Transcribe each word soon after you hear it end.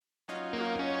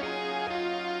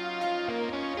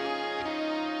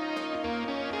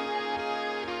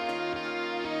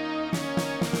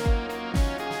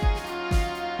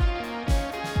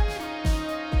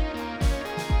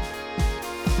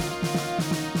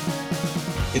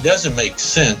It doesn't make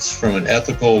sense from an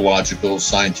ethical, logical,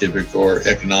 scientific, or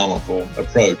economical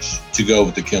approach to go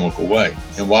with the chemical way.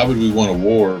 And why would we want a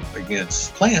war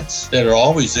against plants that are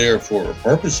always there for a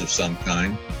purpose of some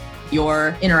kind?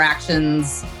 Your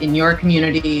interactions in your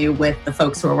community with the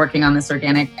folks who are working on this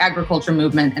organic agriculture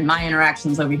movement and my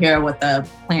interactions over here with the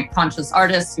plant conscious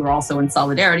artists who are also in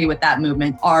solidarity with that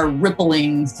movement are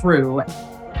rippling through.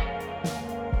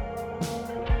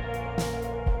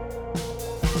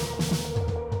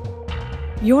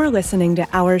 You're listening to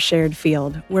Our Shared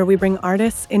Field, where we bring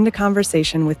artists into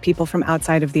conversation with people from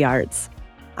outside of the arts.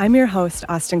 I'm your host,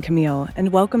 Austin Camille,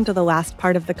 and welcome to the last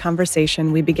part of the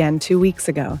conversation we began 2 weeks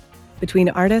ago between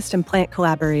artist and plant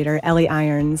collaborator Ellie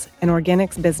Irons and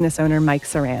organics business owner Mike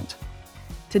Serrant.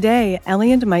 Today,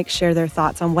 Ellie and Mike share their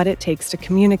thoughts on what it takes to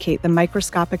communicate the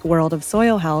microscopic world of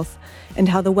soil health and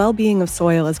how the well-being of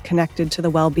soil is connected to the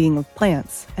well-being of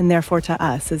plants, and therefore to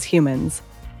us as humans.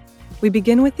 We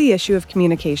begin with the issue of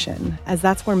communication, as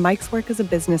that's where Mike's work as a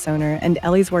business owner and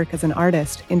Ellie's work as an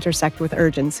artist intersect with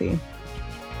urgency.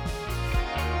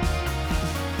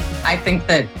 I think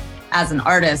that as an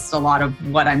artist, a lot of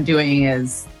what I'm doing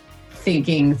is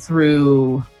thinking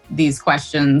through these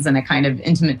questions in a kind of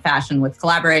intimate fashion with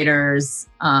collaborators,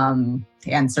 and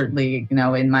certainly,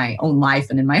 in my own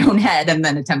life and in my own head, and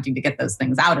then attempting to get those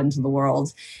things out into the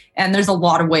world. And there's a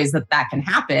lot of ways that can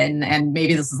happen. And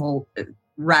maybe this is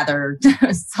rather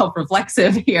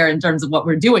self-reflexive here in terms of what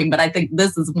we're doing. But I think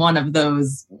this is one of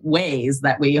those ways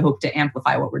that we hope to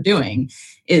amplify what we're doing,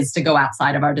 is to go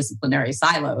outside of our disciplinary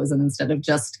silos. And instead of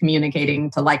just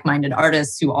communicating to like-minded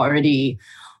artists who already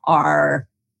are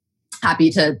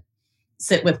happy to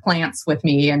sit with plants with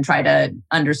me and try to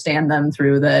understand them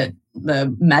through the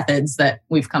methods that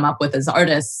we've come up with as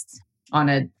artists on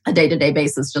a day-to-day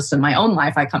basis, just in my own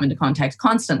life, I come into contact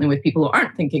constantly with people who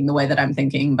aren't thinking the way that I'm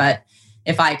thinking. But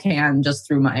if I can, just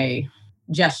through my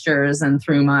gestures and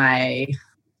through my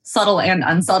subtle and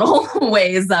unsubtle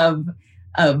ways of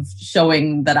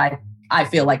showing that I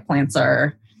feel like plants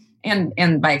are,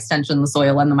 and by extension, the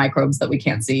soil and the microbes that we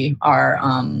can't see are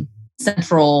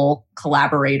central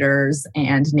collaborators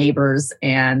and neighbors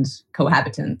and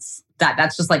cohabitants.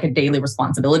 That's just like a daily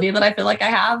responsibility that I feel like I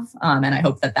have. And I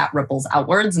hope that ripples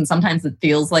outwards. And sometimes it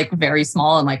feels like very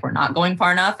small and like we're not going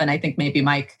far enough. And I think maybe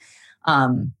Mike,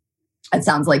 it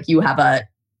sounds like you have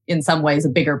in some ways, a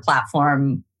bigger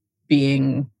platform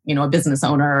being, a business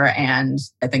owner. And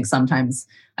I think sometimes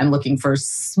I'm looking for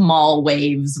small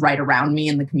waves right around me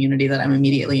in the community that I'm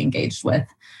immediately engaged with,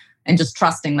 and just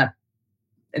trusting that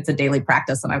it's a daily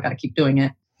practice and I've got to keep doing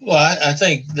it. Well, I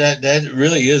think that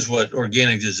really is what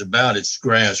organics is about. It's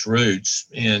grassroots.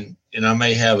 And I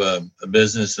may have a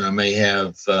business and I may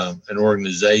have an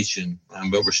organization,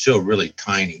 but we're still really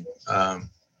tiny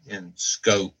in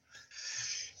scope.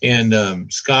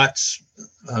 And Scott's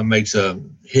makes a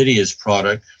hideous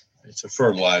product. It's a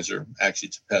fertilizer. Actually,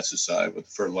 it's a pesticide with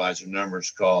fertilizer numbers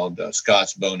called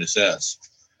Scott's Bonus S.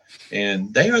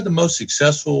 And they are the most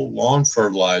successful lawn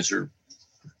fertilizer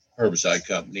herbicide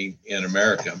company in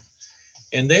America.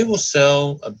 And they will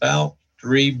sell about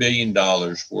 $3 billion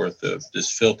worth of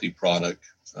this filthy product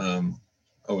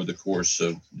over the course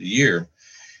of the year.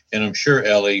 And I'm sure,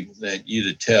 Ellie, that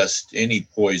you'd attest any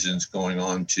poisons going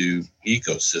on to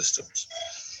ecosystems.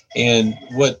 And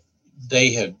what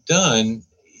they have done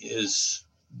is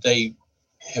they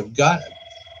have got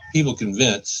people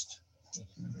convinced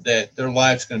that their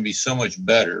life's going to be so much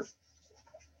better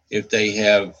if they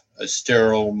have a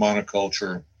sterile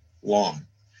monoculture lawn.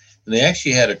 And they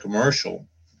actually had a commercial.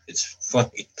 It's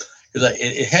funny because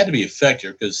it had to be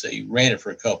effective because they ran it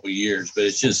for a couple of years, but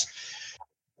it's just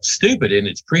stupid in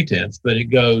its pretense. But it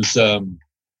goes,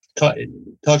 it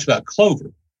talks about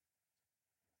clover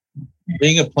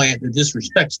being a plant that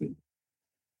disrespects me.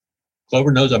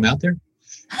 Clover knows I'm out there,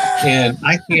 and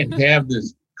I can't have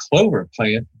this clover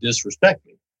plant disrespect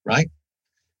me, right?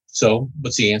 So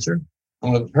what's the answer?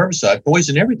 I'm going to herbicide,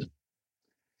 poison everything.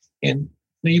 And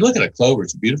when you look at a clover,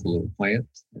 it's a beautiful little plant.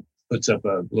 It puts up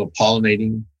a little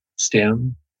pollinating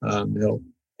stem, help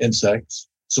insects.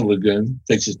 It's a lagoon,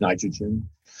 fixes nitrogen.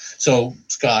 So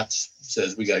Scott's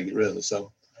says we got to get rid of this.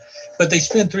 So, but they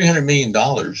spend $300 million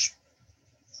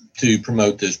to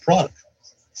promote this product,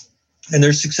 and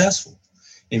they're successful.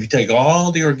 And if you take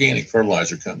all the organic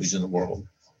fertilizer companies in the world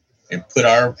and put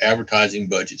our advertising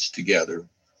budgets together,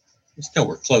 it's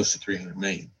nowhere close to 300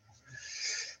 million.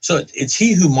 So it's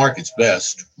he who markets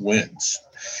best wins.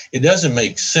 It doesn't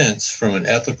make sense from an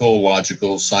ethical,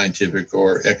 logical, scientific,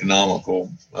 or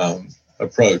economical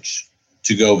approach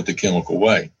to go with the chemical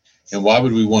way. And why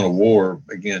would we want a war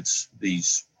against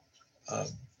these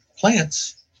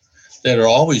plants that are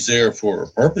always there for a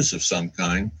purpose of some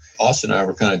kind. Austin and I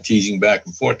were kind of teasing back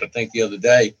and forth, I think the other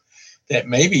day, that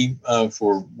maybe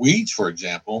for weeds, for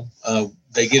example,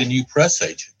 they get a new press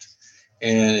agent.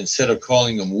 And instead of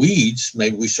calling them weeds,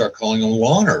 maybe we start calling them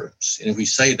lawn herbs. And if we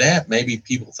say that, maybe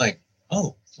people think,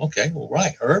 oh, okay, well,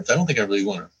 right, herbs. I don't think I really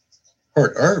want to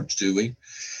hurt herbs, do we?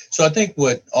 So I think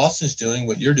what Austin's doing,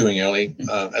 what you're doing, Ellie,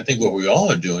 I think what we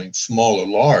all are doing, small or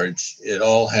large, it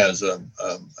all has a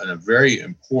very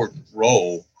important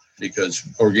role, because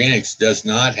organics does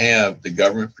not have the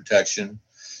government protection.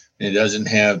 And it doesn't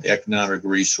have the economic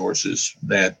resources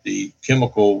that the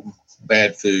chemical,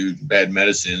 bad food, bad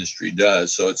medicine industry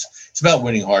does. So it's about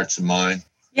winning hearts and minds.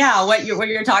 Yeah, what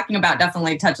you're talking about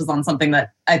definitely touches on something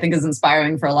that I think is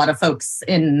inspiring for a lot of folks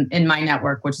in my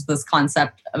network, which is this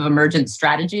concept of emergent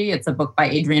strategy. It's a book by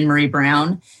Adrienne Marie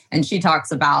Brown, and she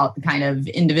talks about the kind of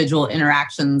individual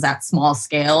interactions at small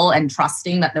scale and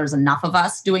trusting that there's enough of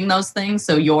us doing those things.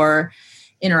 So your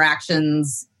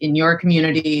interactions in your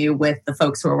community with the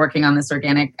folks who are working on this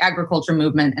organic agriculture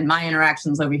movement, and my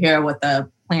interactions over here with the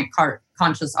plant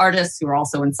conscious artists who are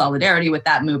also in solidarity with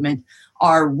that movement,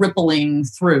 are rippling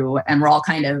through, and we're all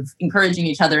kind of encouraging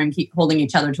each other and keep holding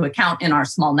each other to account in our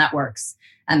small networks,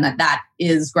 and that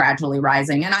is gradually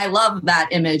rising. And I love that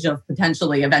image of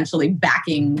potentially eventually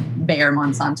backing Bayer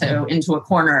Monsanto into a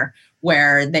corner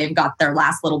where they've got their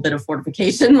last little bit of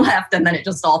fortification left, and then it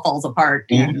just all falls apart.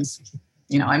 And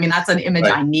that's an image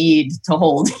I need to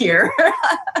hold here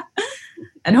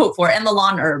and hope for. And the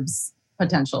lawn herbs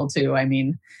potential too.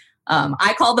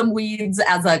 I call them weeds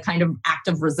as a kind of act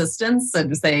of resistance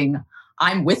and saying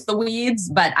I'm with the weeds,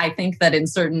 but I think that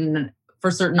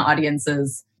for certain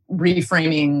audiences,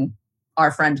 reframing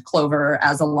our friend clover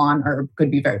as a lawn herb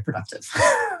could be very productive.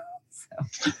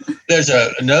 There's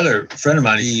another friend of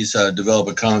mine. He's developed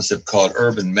a concept called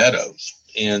urban meadows,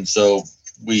 and so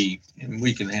we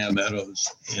can have meadows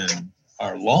in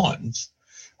our lawns.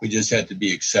 We just have to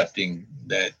be accepting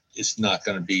that it's not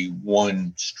going to be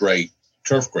one straight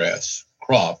turf grass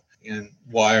crop. And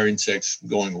why are insects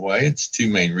going away? It's two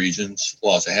main reasons: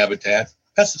 loss of habitat,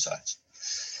 pesticides.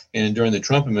 And during the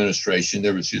Trump administration,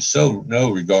 there was just no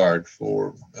regard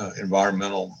for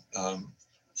environmental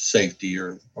safety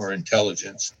or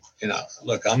intelligence.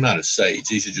 Look, I'm not a sage.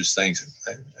 These are just things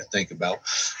I think about.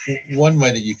 One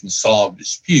way that you can solve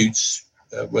disputes,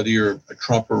 whether you're a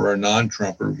Trumper or a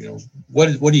non-Trumper,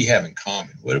 what do you have in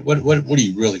common? What do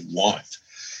you really want?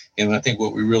 And I think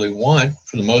what we really want,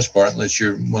 for the most part, unless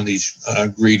you're one of these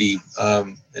greedy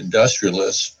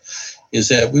industrialists, is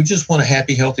that we just want a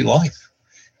happy, healthy life.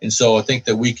 And so I think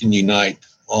that we can unite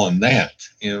on that.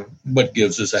 What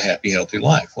gives us a happy, healthy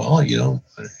life? Well,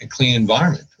 a clean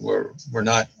environment where we're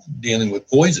not dealing with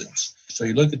poisons. So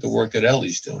you look at the work that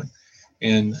Ellie's doing,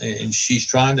 and she's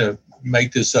trying to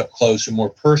make this up close and more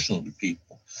personal to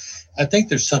people. I think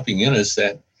there's something in us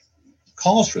that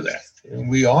calls for that. And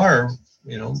we are,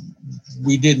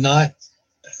 we did not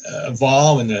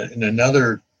evolve in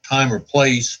another time or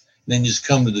place, and then just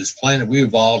come to this planet. We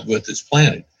evolved with this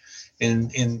planet.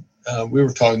 And we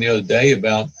were talking the other day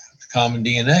about common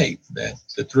DNA, that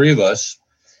the three of us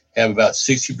have about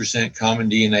 60% common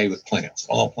DNA with plants,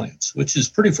 all plants, which is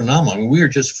pretty phenomenal. We are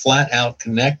just flat out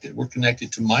connected. We're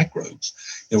connected to microbes.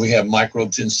 We have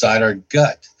microbes inside our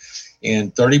gut.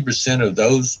 And 30% of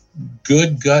those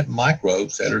good gut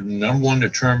microbes that are the number one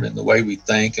determinant in the way we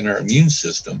think and our immune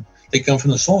system, they come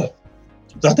from the soil.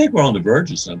 So I think we're on the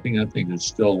verge of something. I think there's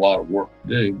still a lot of work to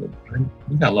do, but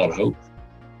we've got a lot of hope.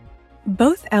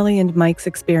 Both Ellie and Mike's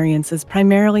experience is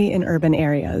primarily in urban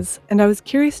areas, and I was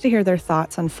curious to hear their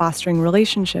thoughts on fostering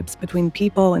relationships between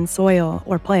people and soil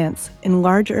or plants in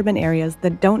large urban areas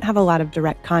that don't have a lot of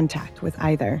direct contact with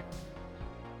either.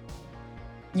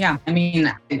 Yeah,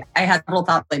 I had several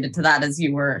thoughts related to that as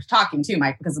you were talking too,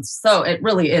 Mike, because it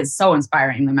really is so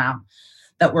inspiring, the amount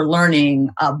that we're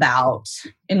learning about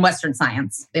in Western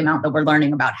science, the amount that we're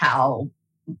learning about how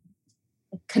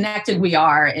connected we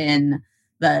are in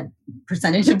the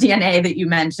percentage of DNA that you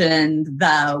mentioned,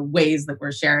 the ways that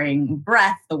we're sharing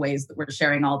breath, the ways that we're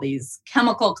sharing all these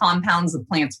chemical compounds. The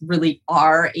plants really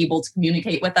are able to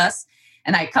communicate with us.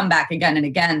 And I come back again and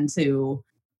again to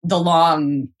the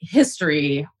long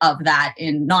history of that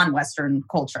in non-Western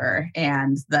culture,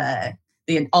 and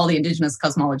all the indigenous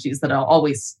cosmologies that have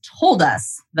always told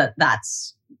us that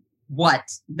that's what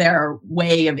their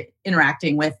way of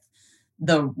interacting with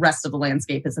the rest of the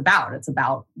landscape is about. It's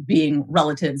about being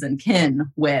relatives and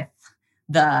kin with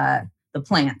the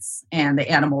plants and the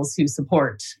animals who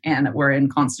support and that we're in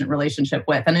constant relationship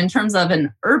with. And in terms of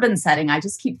an urban setting, I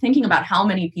just keep thinking about how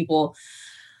many people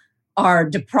are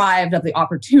deprived of the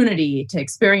opportunity to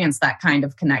experience that kind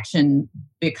of connection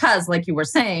because, like you were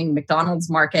saying, McDonald's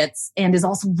markets and is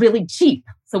also really cheap.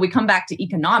 So we come back to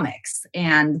economics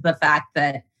and the fact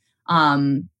that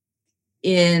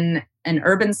in an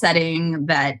urban setting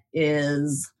that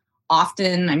is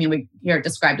often, I mean, we hear it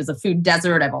described as a food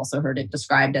desert. I've also heard it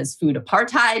described as food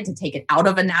apartheid, to take it out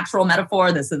of a natural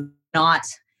metaphor. This is not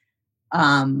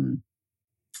a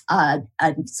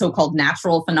so-called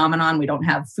natural phenomenon. We don't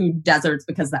have food deserts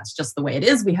because that's just the way it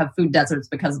is. We have food deserts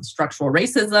because of structural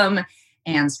racism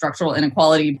and structural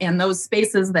inequality. And those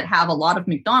spaces that have a lot of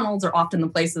McDonald's are often the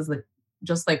places that,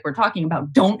 just like we're talking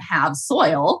about, don't have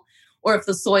soil. Or if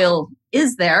the soil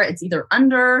is there, it's either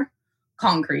under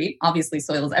concrete. Obviously,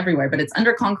 soil is everywhere, but it's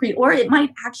under concrete, or it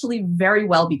might actually very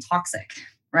well be toxic,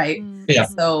 right? Yeah.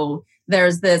 So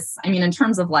there's this, I mean, in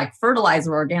terms of like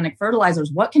fertilizer, organic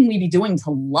fertilizers, what can we be doing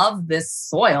to love this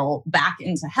soil back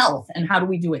into health? And how do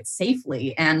we do it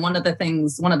safely? And one of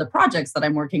the projects that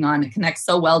I'm working on, it connects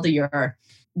so well to your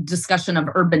discussion of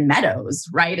urban meadows,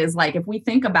 right? Is like, if we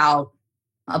think about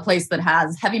a place that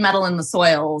has heavy metal in the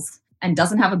soils and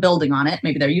doesn't have a building on it,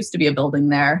 maybe there used to be a building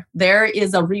there, there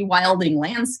is a rewilding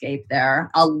landscape there,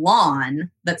 a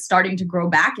lawn that's starting to grow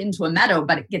back into a meadow,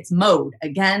 but it gets mowed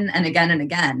again and again and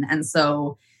again. And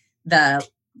so the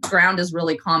ground is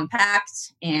really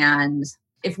compact. And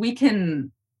if we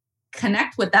can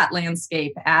connect with that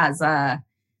landscape as an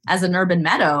urban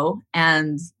meadow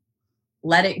and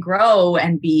let it grow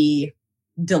and be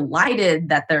delighted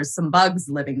that there's some bugs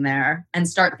living there, and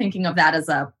start thinking of that as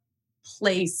a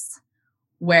place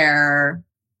where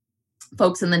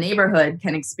folks in the neighborhood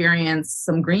can experience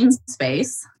some green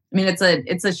space. I mean, it's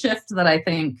a shift that I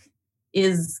think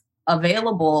is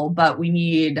available, but we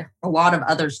need a lot of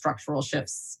other structural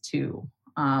shifts too,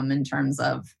 in terms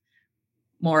of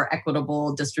more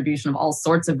equitable distribution of all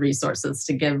sorts of resources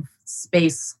to give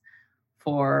space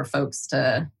for folks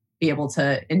to be able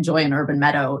to enjoy an urban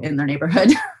meadow in their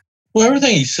neighborhood. Well,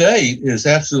 everything you say is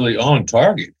absolutely on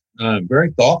target,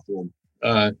 very thoughtful.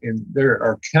 And there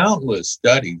are countless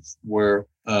studies where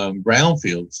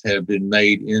brownfields have been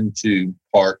made into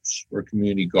parks or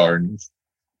community gardens,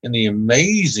 and the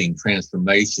amazing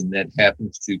transformation that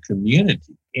happens to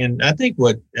community. And I think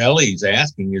what Ellie's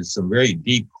asking is some very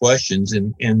deep questions,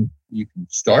 and you can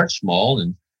start small,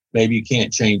 and maybe you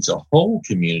can't change the whole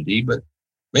community, but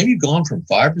maybe you've gone from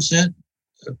 5%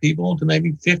 of people to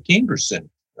maybe 15%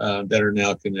 that are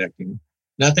now connecting.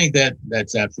 And I think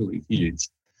that's absolutely huge.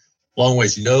 Long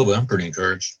ways to go, but I'm pretty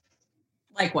encouraged.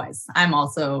 Likewise, I'm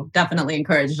also definitely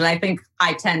encouraged. And I think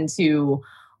I tend to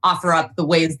offer up the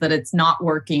ways that it's not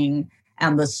working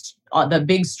and the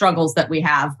big struggles that we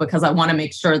have, because I want to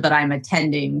make sure that I'm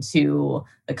attending to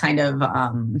the kind of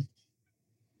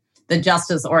the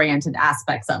justice-oriented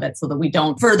aspects of it, so that we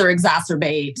don't further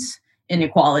exacerbate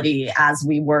inequality as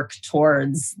we work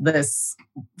towards this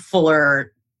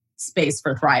fuller space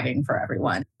for thriving for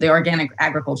everyone. The organic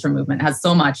agriculture movement has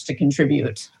so much to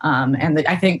contribute. And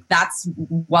I think that's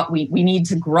what we need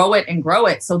to grow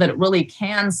it so that it really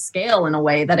can scale in a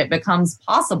way that it becomes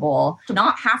possible to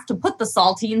not have to put the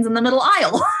saltines in the middle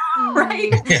aisle,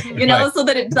 right? So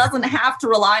that it doesn't have to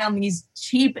rely on these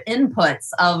cheap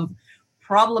inputs of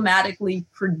problematically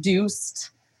produced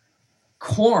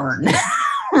corn.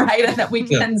 Right? And that we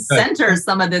can center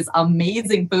some of this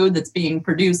amazing food that's being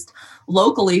produced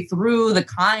locally through the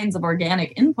kinds of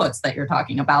organic inputs that you're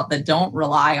talking about, that don't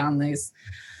rely on this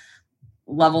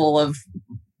level of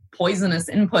poisonous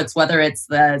inputs, whether it's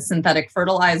the synthetic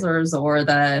fertilizers or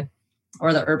the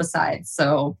herbicides.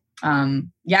 So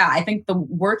I think the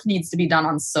work needs to be done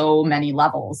on so many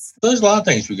levels. There's a lot of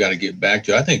things we got to get back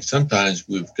to. I think sometimes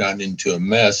we've gotten into a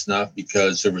mess, not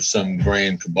because there was some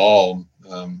grand cabal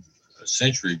a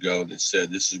century ago that said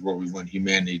this is where we want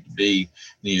humanity to be in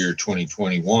the year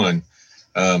 2021.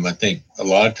 I think a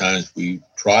lot of times we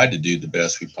try to do the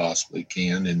best we possibly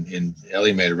can. And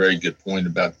Ellie made a very good point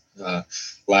about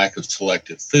lack of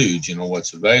selective foods,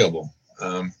 what's available.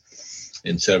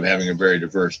 Instead of having a very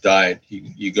diverse diet,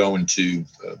 you go into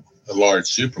a large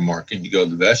supermarket and you go to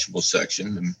the vegetable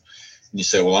section and you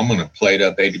say, well, I'm going to plate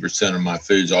up 80% of my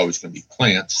food is always going to be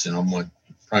plants, and I want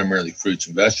primarily fruits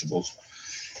and vegetables.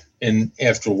 And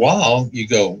after a while, you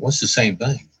go, what's the same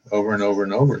thing over and over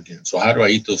and over again? So how do I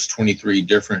eat those 23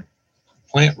 different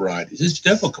plant varieties? It's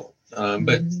difficult.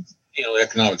 But,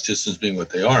 economic systems being what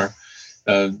they are,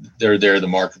 they're there in the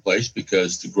marketplace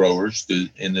because the growers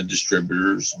and the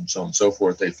distributors and so on and so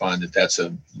forth, they find that that's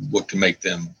what can make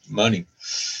them money.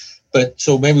 But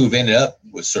so maybe we've ended up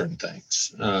with certain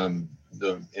things. And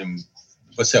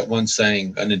what's that one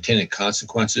saying? Unintended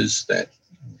consequences, that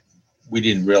we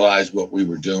didn't realize what we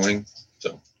were doing.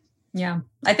 So, yeah,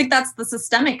 I think that's the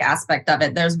systemic aspect of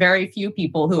it. There's very few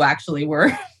people who actually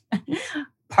were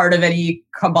part of any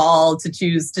cabal to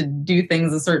choose to do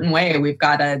things a certain way. We've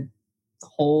got a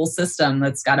whole system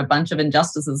that's got a bunch of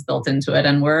injustices built into it,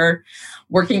 and we're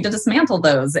working to dismantle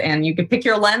those. And you could pick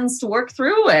your lens to work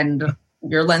through, and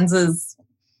your lens is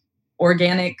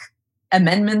organic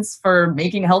amendments for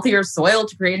making healthier soil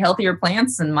to create healthier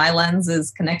plants, and my lens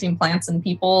is connecting plants and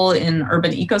people in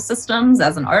urban ecosystems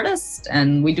as an artist,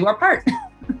 and we do our part.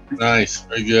 Nice.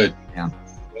 Very good. Yeah.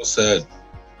 Well said.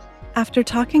 After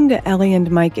talking to Ellie and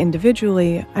Mike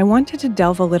individually, I wanted to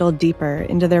delve a little deeper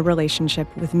into their relationship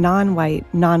with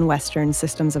non-white, non-Western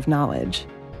systems of knowledge.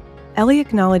 Ellie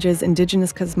acknowledges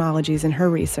indigenous cosmologies in her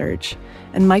research,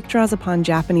 and Mike draws upon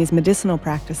Japanese medicinal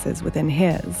practices within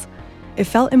his. It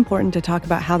felt important to talk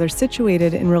about how they're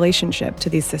situated in relationship to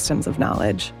these systems of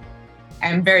knowledge.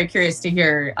 I'm very curious to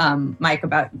hear, Mike,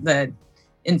 about the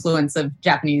influence of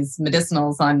Japanese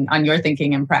medicinals on your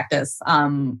thinking and practice.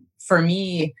 For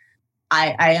me,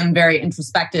 I am very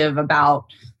introspective about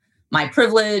my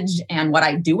privilege and what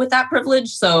I do with that privilege.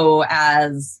 So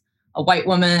as a white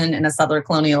woman in a Southern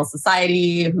colonial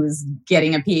society who's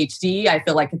getting a PhD, I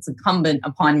feel like it's incumbent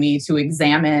upon me to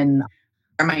examine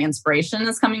where my inspiration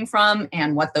is coming from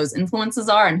and what those influences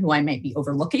are and who I might be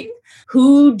overlooking.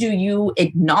 Who do you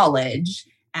acknowledge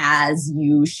as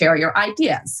you share your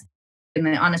ideas? In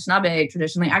the Anishinaabe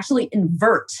tradition, they actually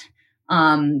invert.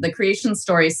 The creation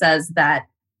story says that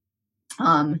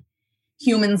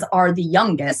humans are the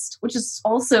youngest, which is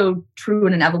also true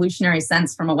in an evolutionary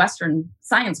sense from a Western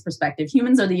science perspective.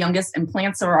 Humans are the youngest and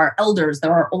plants are our elders.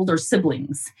 They're our older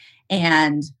siblings.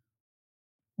 And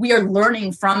we are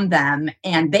learning from them.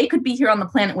 And they could be here on the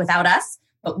planet without us,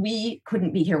 but we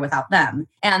couldn't be here without them.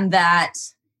 And that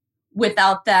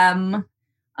without them,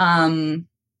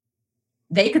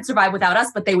 they could survive without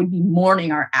us, but they would be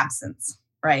mourning our absence,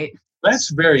 right?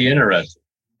 That's very interesting.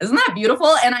 Isn't that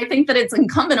beautiful? And I think that it's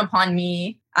incumbent upon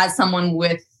me as someone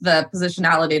with the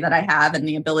positionality that I have and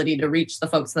the ability to reach the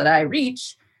folks that I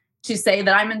reach to say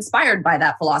that I'm inspired by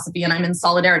that philosophy and I'm in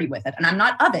solidarity with it. And I'm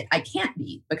not of it. I can't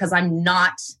be because I'm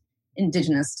not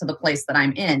indigenous to the place that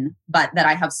I'm in, but that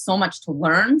I have so much to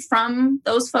learn from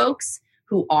those folks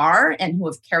who are and who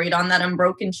have carried on that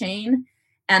unbroken chain.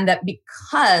 And that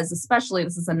because, especially,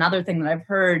 this is another thing that I've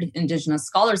heard indigenous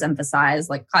scholars emphasize,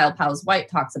 like Kyle Powles-White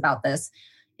talks about this,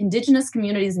 indigenous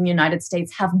communities in the United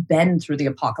States have been through the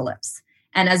apocalypse.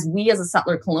 And as we as a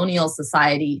settler colonial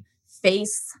society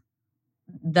face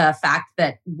the fact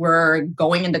that we're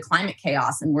going into climate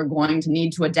chaos and we're going to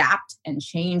need to adapt and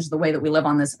change the way that we live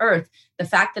on this earth, the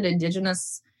fact that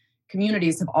indigenous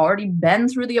communities have already been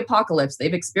through the apocalypse,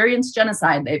 they've experienced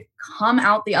genocide, they've come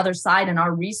out the other side and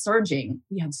are resurging.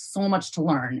 We have so much to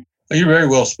learn. Well, you're very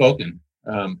well spoken,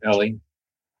 Ellie.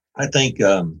 I think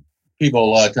people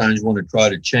a lot of times want to try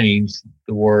to change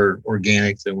the word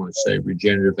organic. They want to say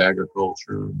regenerative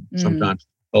agriculture, sometimes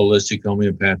holistic,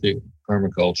 homeopathic,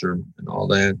 permaculture, and all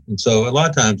that. And so a lot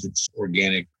of times it's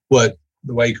organic. What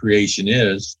the way creation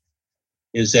is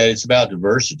that it's about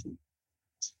diversity.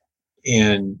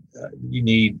 And you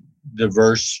need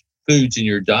diverse foods in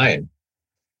your diet.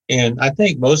 And I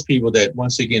think most people that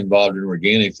once they get involved in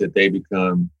organics, that they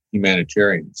become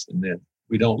humanitarians and that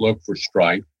we don't look for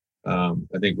strife. I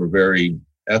think we're very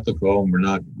ethical and we're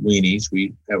not weenies.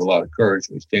 We have a lot of courage.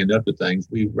 We stand up to things.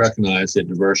 We recognize that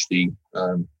diversity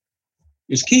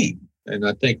is key. And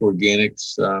I think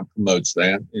organics promotes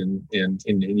that. And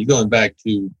you're going back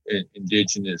to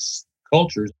indigenous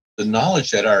cultures, the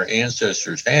knowledge that our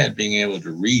ancestors had, being able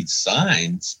to read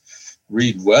signs,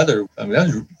 read weather, I mean, that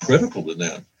was critical to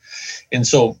them. And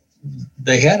so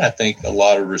they had, I think, a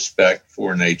lot of respect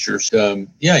for nature. So,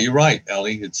 yeah, you're right,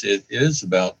 Ellie. It is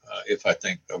about, I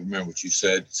remember what you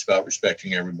said, it's about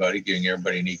respecting everybody, giving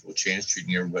everybody an equal chance,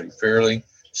 treating everybody fairly,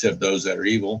 except those that are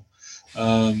evil,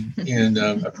 and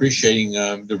appreciating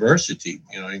diversity,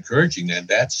 encouraging that.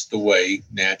 That's the way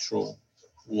natural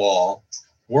law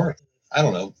works. I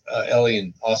don't know, Ellie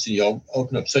and Austin, y'all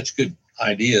open up such good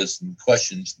ideas and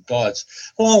questions and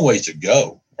thoughts. A long ways to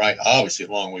go, right? Obviously,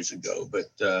 a long ways to go. But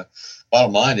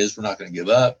bottom line is, we're not going to give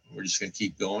up. We're just going to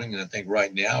keep going. And I think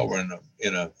right now we're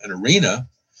in an arena.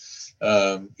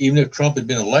 Even if Trump had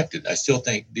been elected, I still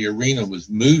think the arena was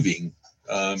moving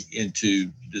into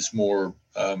this more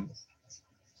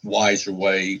wiser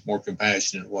way, more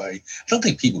compassionate way. I don't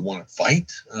think people want to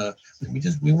fight.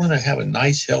 We want to have a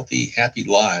nice, healthy, happy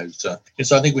lives. And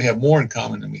so I think we have more in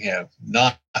common than we have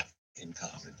not in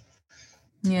common.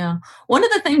 Yeah. One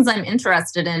of the things I'm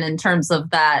interested in terms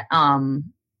of that,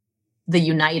 the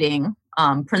uniting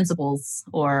principles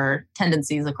or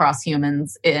tendencies across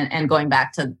humans, and going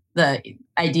back to the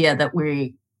idea that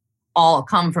we all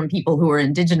come from people who were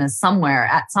indigenous somewhere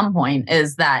at some point,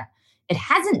 is that it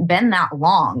hasn't been that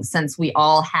long since we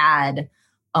all had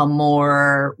a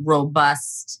more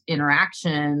robust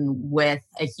interaction with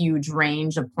a huge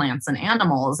range of plants and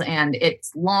animals. And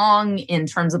it's long in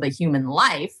terms of a human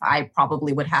life. I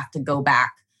probably would have to go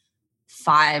back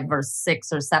 5 or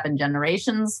 6 or 7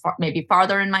 generations, maybe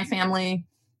farther in my family,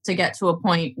 to get to a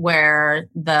point where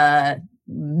the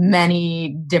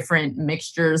many different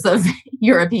mixtures of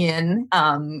European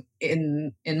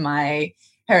in my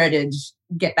heritage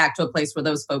get back to a place where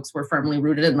those folks were firmly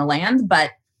rooted in the land.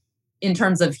 But in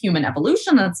terms of human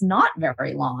evolution, that's not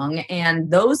very long. And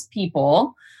those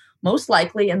people, most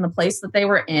likely in the place that they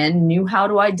were in, knew how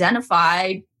to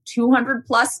identify 200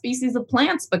 plus species of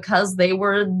plants because they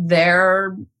were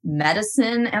their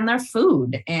medicine and their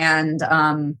food. And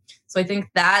so I think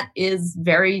that is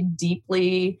very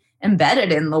deeply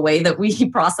embedded in the way that we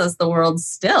process the world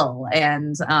still.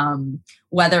 And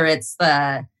whether it's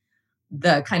the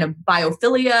kind of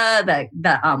biophilia, the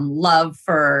love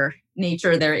for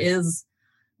nature, there is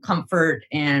comfort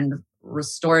and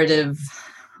restorative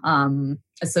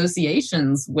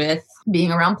associations with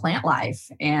being around plant life.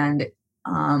 And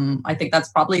I think that's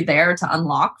probably there to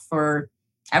unlock for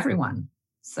everyone.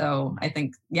 So I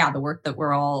think, the work that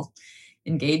we're all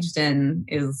engaged in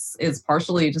is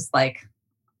partially just like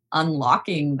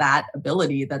unlocking that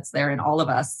ability that's there in all of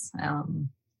us. And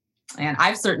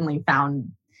I've certainly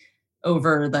found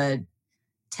over the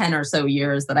 10 or so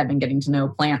years that I've been getting to know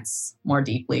plants more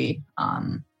deeply,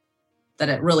 that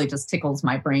it really just tickles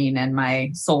my brain and my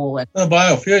soul. Well,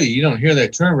 biophilia, you don't hear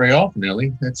that term very often,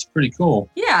 Ellie. That's pretty cool.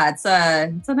 Yeah, it's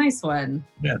a nice one.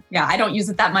 Yeah, I don't use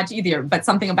it that much either, but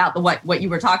something about what you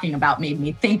were talking about made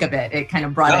me think of it. It kind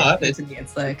of brought it to me.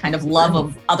 It's the kind of love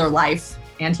of other life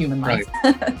and human life.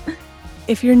 Right.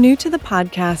 If you're new to the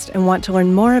podcast and want to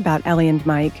learn more about Ellie and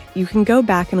Mike, you can go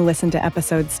back and listen to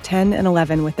episodes 10 and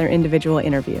 11 with their individual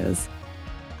interviews.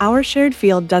 Our Shared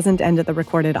Field doesn't end at the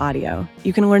recorded audio.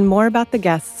 You can learn more about the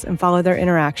guests and follow their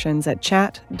interactions at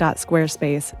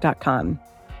chat.squarespace.com.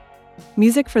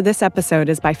 Music for this episode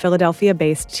is by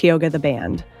Philadelphia-based Tioga the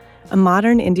Band, a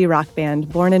modern indie rock band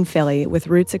born in Philly with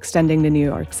roots extending to New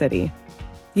York City.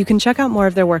 You can check out more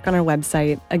of their work on our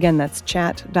website. Again, that's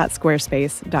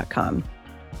chat.squarespace.com.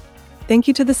 Thank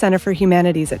you to the Center for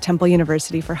Humanities at Temple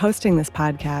University for hosting this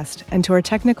podcast, and to our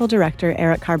technical director,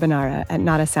 Eric Carbonara at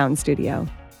Nada Sound Studio.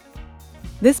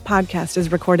 This podcast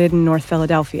is recorded in North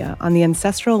Philadelphia on the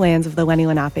ancestral lands of the Lenni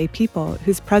Lenape people,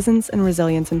 whose presence and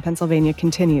resilience in Pennsylvania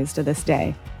continues to this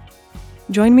day.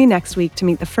 Join me next week to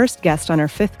meet the first guest on our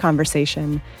 5th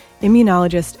conversation,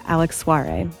 immunologist Alex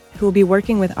Soare, who will be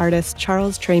working with artist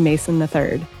Charles Trey Mason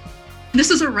III. This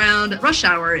was around rush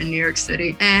hour in New York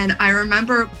City, and I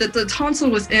remember that the tonsil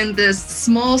was in this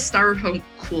small styrofoam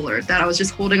cooler that I was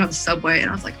just holding on the subway, and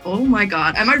I was like, oh my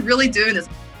God, am I really doing this?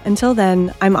 Until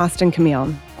then, I'm Austin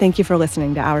Camille. Thank you for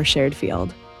listening to Our Shared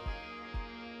Field.